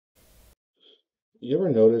You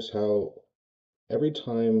ever notice how every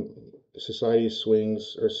time society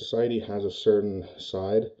swings or society has a certain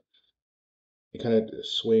side, it kind of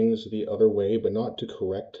swings the other way, but not to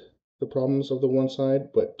correct the problems of the one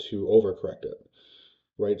side, but to overcorrect it,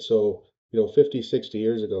 right? So, 50, 60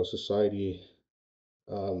 years ago, society,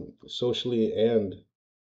 socially and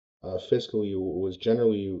fiscally, was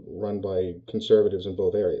generally run by conservatives in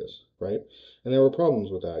both areas, right? And there were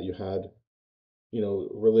problems with that. You had,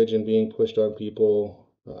 religion being pushed on people.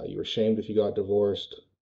 You were shamed if you got divorced.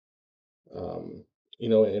 um,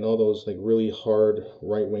 and all those like really hard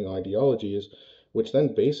right-wing ideologies, which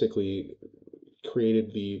then basically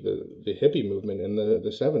created the hippie movement in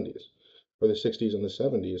the 70s or the 60s and the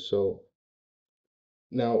 70s. So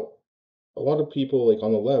now a lot of people like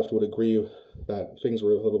on the left would agree that things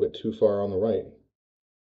were a little bit too far on the right,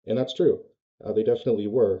 and that's true. They definitely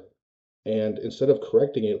were. And instead of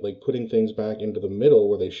correcting it, like putting things back into the middle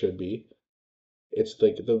where they should be, it's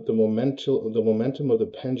like the momentum of the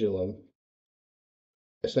pendulum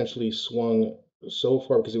essentially swung so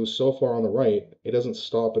far because it was so far on the right, it doesn't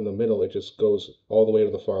stop in the middle. It just goes all the way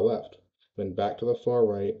to the far left, then back to the far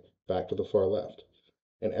right, back to the far left.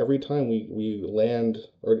 And every time we land,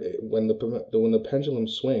 or when the pendulum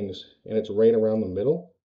swings and it's right around the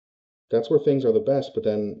middle, that's where things are the best. But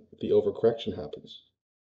then the overcorrection happens,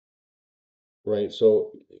 right?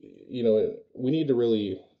 So, we need to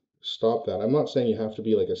really stop that. I'm not saying you have to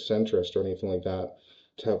be like a centrist or anything like that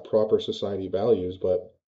to have proper society values,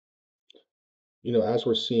 but as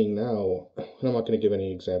we're seeing now, and I'm not going to give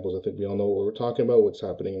any examples. I think we all know what we're talking about, what's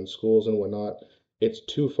happening in schools and whatnot. It's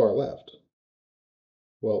too far left.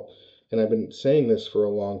 Well, and I've been saying this for a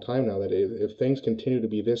long time now that if things continue to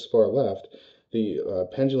be this far left, the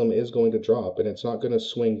pendulum is going to drop and it's not going to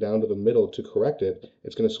swing down to the middle to correct it.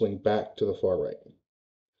 It's going to swing back to the far right.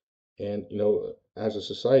 And, as a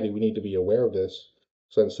society, we need to be aware of this.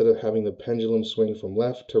 So instead of having the pendulum swing from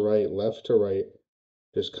left to right,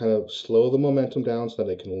 just kind of slow the momentum down so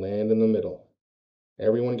that it can land in the middle.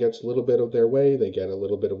 Everyone gets a little bit of their way, they get a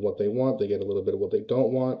little bit of what they want, they get a little bit of what they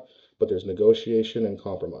don't want, but there's negotiation and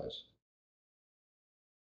compromise.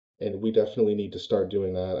 And we definitely need to start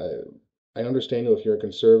doing that. I understand if you're a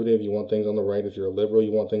conservative, you want things on the right. If you're a liberal,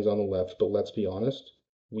 you want things on the left. But let's be honest,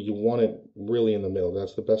 you want it really in the middle.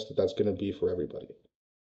 That's the best that that's going to be for everybody.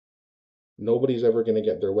 Nobody's ever going to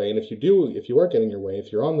get their way. And if you are getting your way,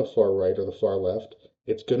 if you're on the far right or the far left,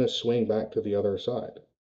 it's going to swing back to the other side.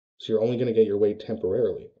 So you're only going to get your way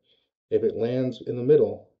temporarily. If it lands in the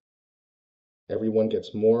middle, everyone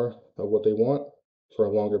gets more of what they want for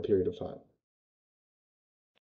a longer period of time.